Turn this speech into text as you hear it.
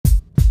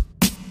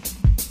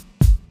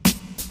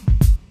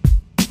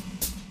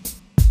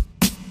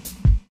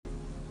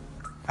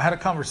I had a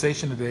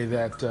conversation today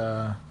that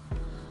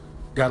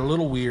got a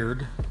little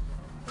weird.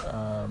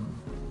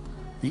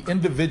 The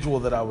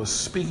individual that I was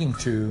speaking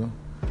to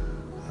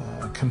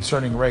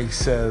concerning race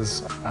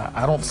says,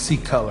 I don't see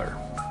color.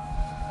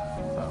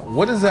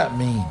 What does that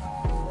mean?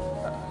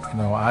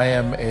 I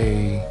am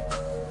a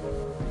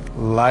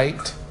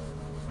light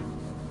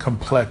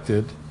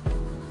complected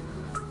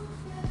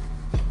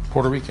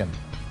Puerto Rican.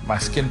 My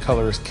skin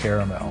color is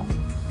caramel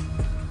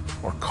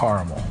or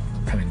caramel,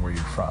 depending where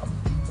you're from.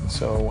 And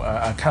so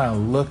I kind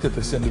of looked at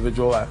this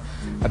individual. I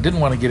didn't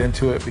want to get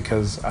into it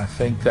because I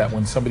think that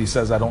when somebody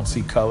says I don't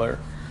see color,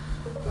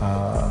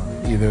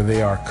 either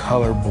they are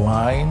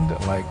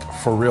colorblind, like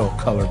for real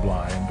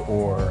colorblind,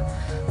 or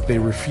they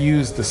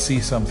refuse to see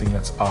something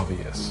that's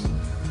obvious.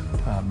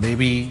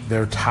 Maybe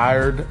they're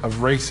tired of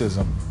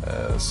racism,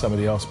 as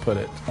somebody else put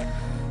it.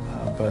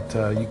 But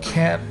you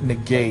can't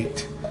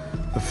negate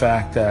the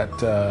fact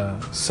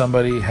that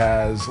somebody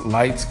has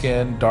light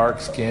skin, dark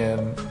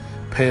skin,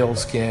 pale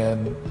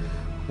skin,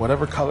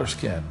 whatever color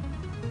skin.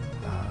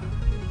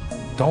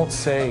 Don't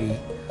say,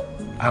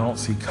 I don't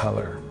see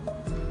color.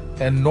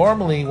 And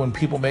normally when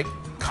people make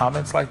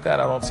comments like that,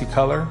 I don't see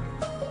color,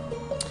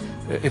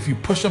 if you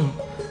push them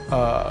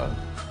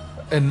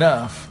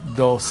enough,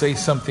 they'll say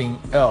something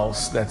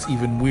else that's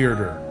even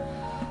weirder.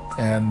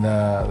 And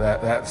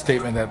that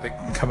statement that they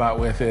come out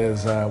with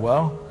is,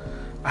 well,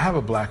 I have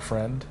a black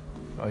friend.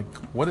 Like,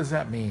 what does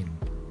that mean?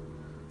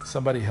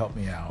 Somebody help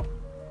me out.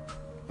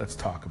 Let's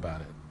talk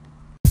about it.